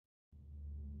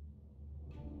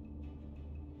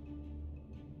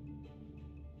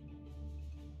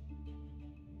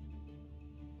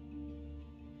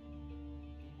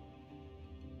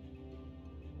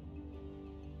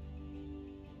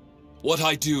What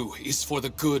I do is for the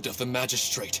good of the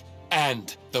magistrate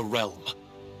and the realm.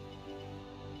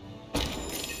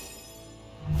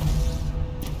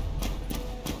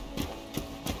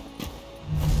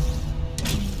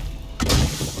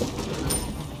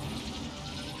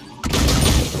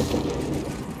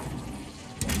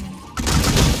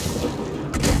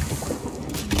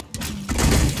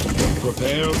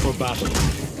 Prepare for battle.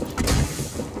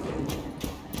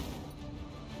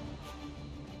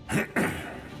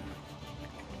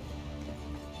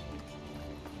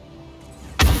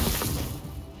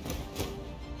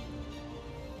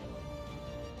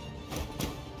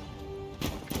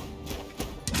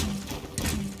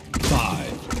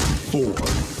 Five, four,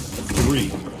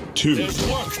 three, two,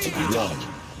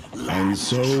 one. And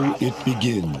so it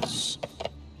begins.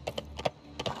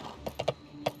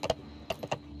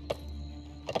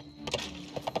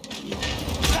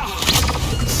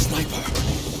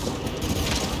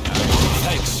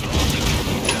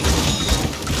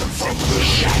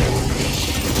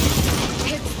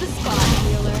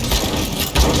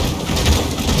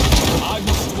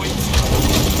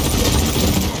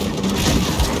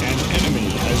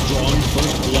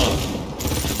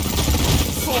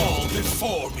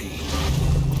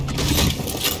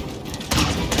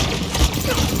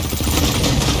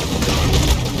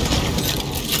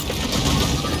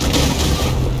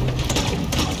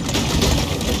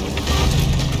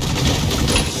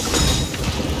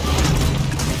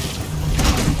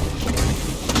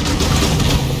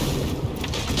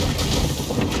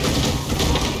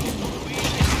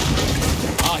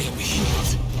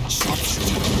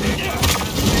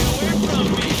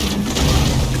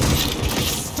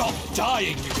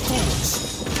 Dying, you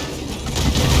fools!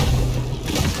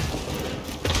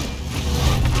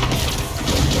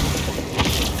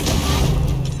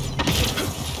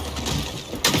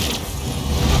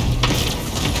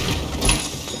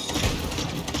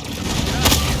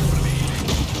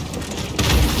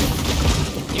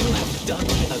 You have done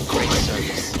me a great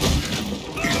service.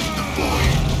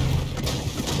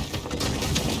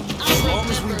 As long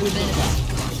as we win the battle.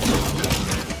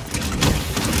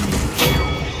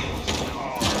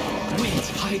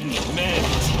 Hide me, man.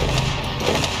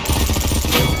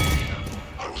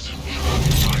 I was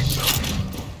enjoying myself.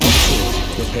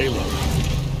 The payload.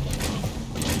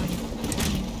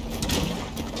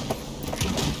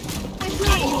 I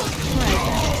brought you a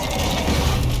present.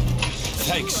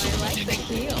 Thanks. Ooh, I like the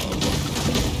heel.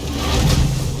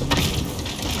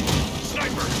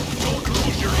 Sniper, don't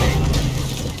lose your aim.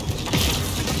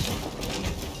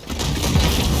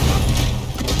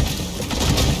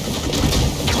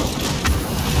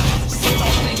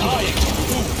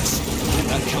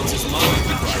 That counts as mine,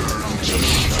 right? Kill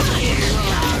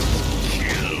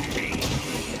me.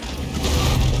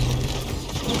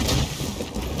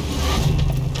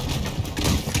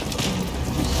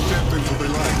 Step into the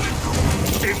light.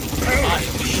 Impel!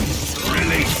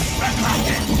 Release the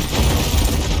dragon!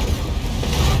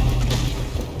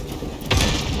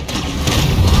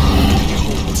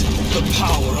 Behold the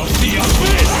power of the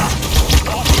abyss!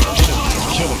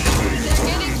 Kill him. They're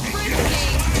getting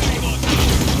frisky.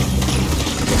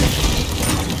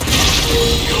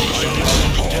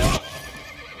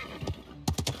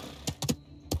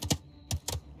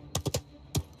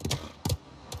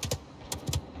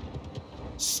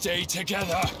 Stay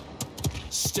together!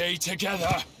 Stay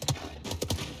together!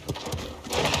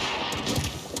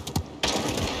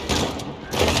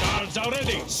 Guards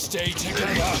already! Stay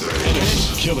together!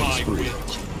 Killing spree.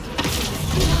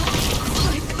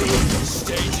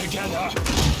 Stay together!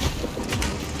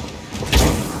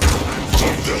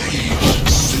 The heat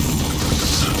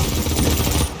soothes.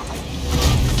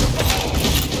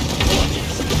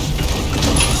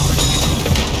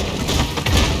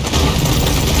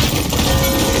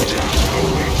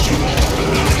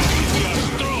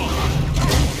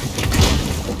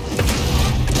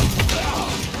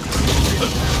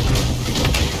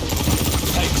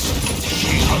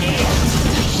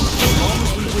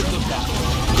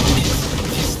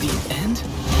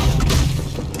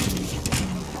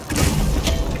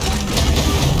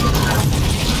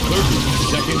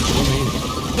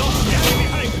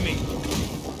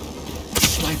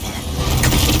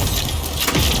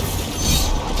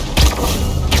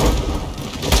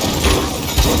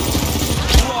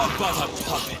 but a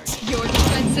puppet. Your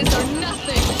defenses are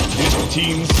nothing.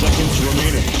 15 seconds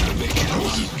remaining.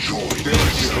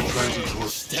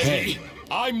 Stay.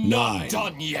 I'm not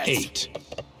done yet. 8,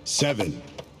 7,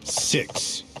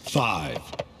 6, 5,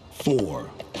 4,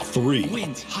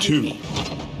 3, 2,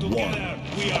 1.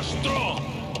 We are strong.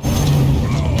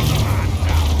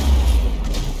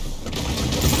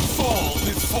 Fall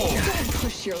before.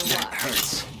 Push your That luck.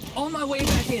 hurts. On my way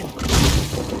back in.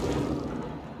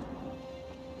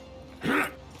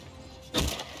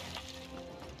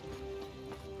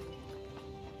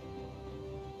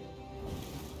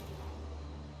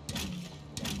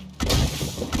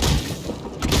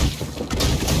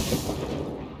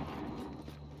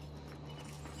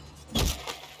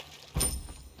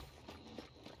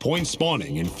 Point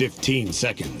spawning in 15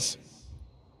 seconds.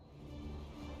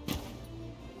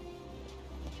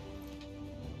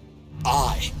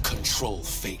 I control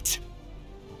fate.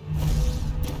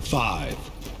 5,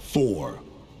 4,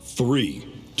 3,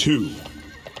 2,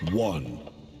 1.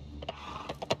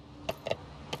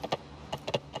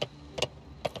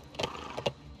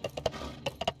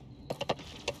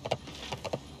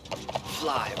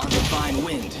 Fly on the fine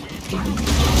wind.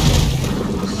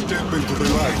 Step into the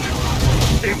light.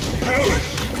 Impel it!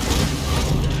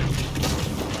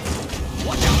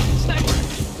 Watch out, sniper!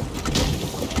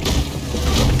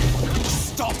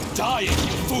 Stop dying,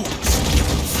 you fools!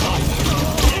 Fire!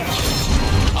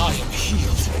 I am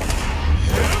healed.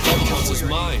 That counts as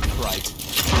mine, right?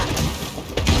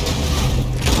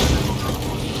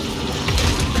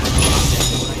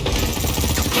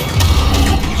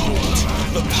 Behold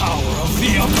the power of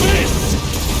the abyss!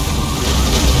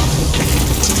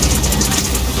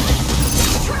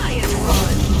 Try and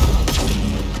run.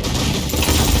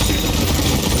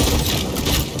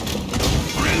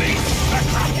 Release the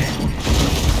Kraken!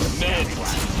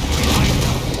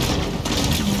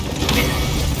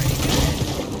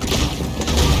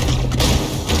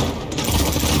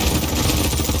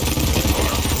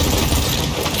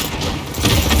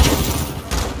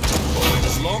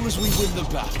 As long as we win the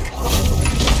battle.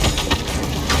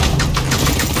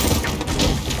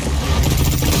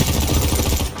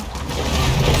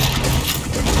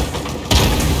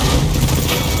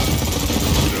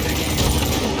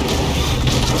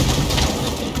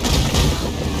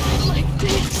 Like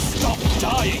this. Stop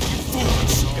dying, you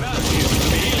fools!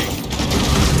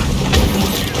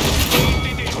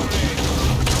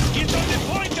 Get on the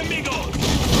point, amigos!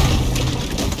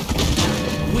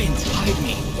 Wind, hide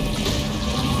me.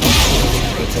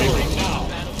 Preparing now.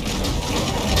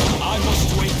 I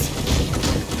must wait.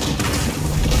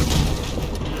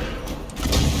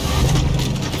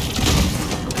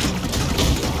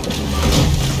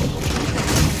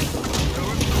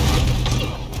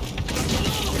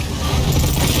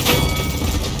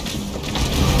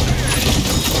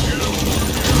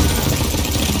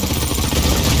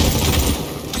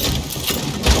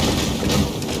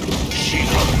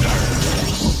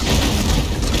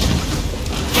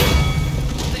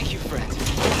 Thank you, friend.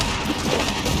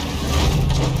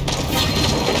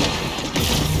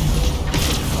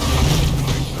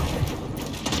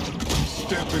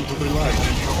 Step into the light.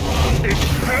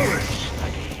 Impel it!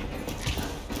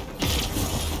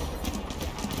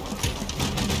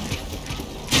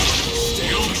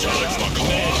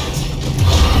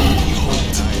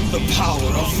 The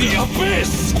power of the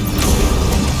abyss!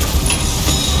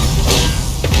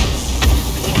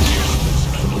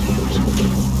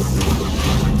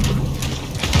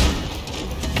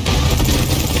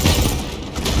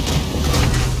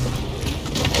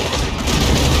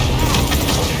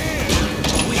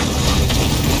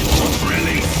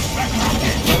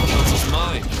 That counts as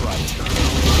mine, right?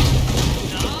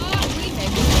 We may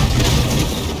be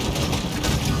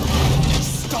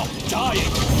Stop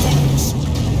dying, fools!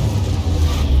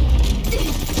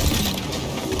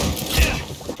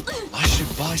 I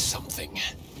should buy something.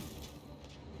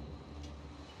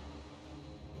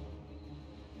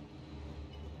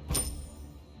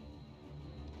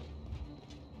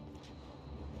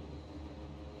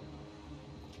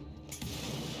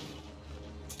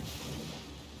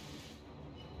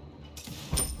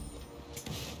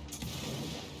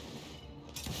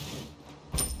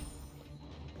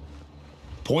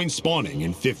 Point spawning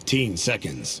in 15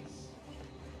 seconds.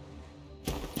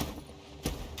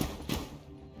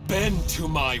 Bend to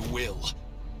my will.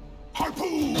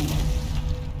 Harpoon!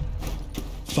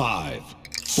 5,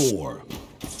 4,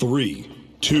 3,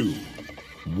 2,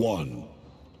 1.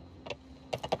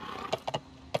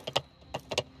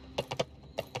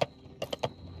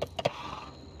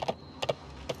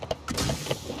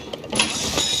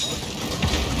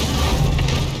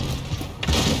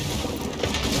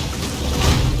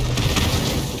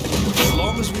 As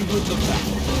long as we win the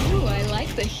battle. Ooh, I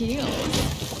like the heels.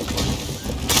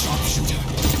 Sharpshooter.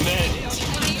 Men.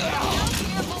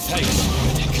 Thanks,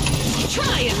 medic.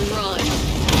 Try and run.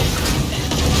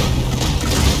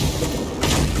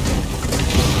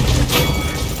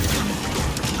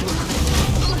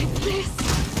 Like this.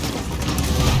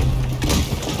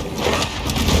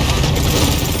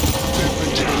 Step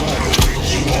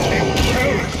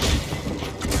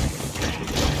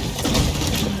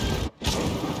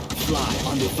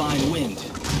divine wind.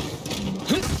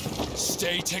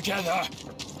 Stay together!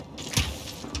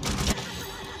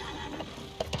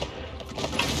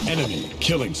 Enemy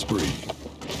killing spree.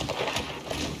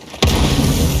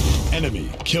 Enemy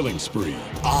killing spree.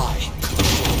 I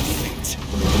control fate.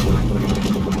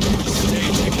 Stay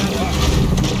together!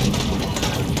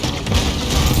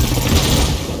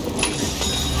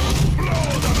 Blow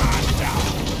the man down!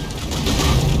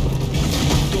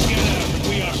 Together,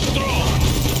 we are strong!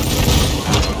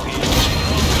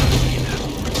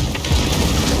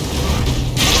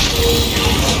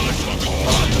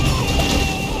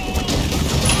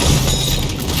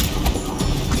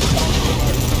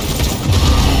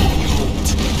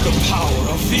 The power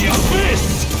of the abyss!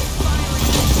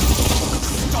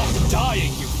 Stop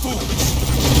dying, you fools!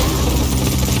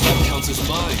 That counts as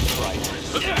mine, right?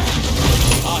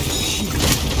 I am here,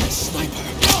 sniper.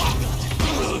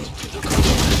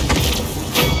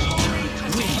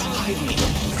 Please hide me.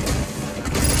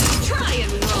 Try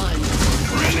and run.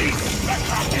 Release the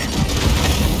Kraken!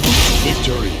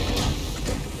 Victory.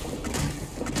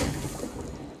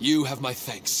 You have my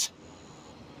thanks.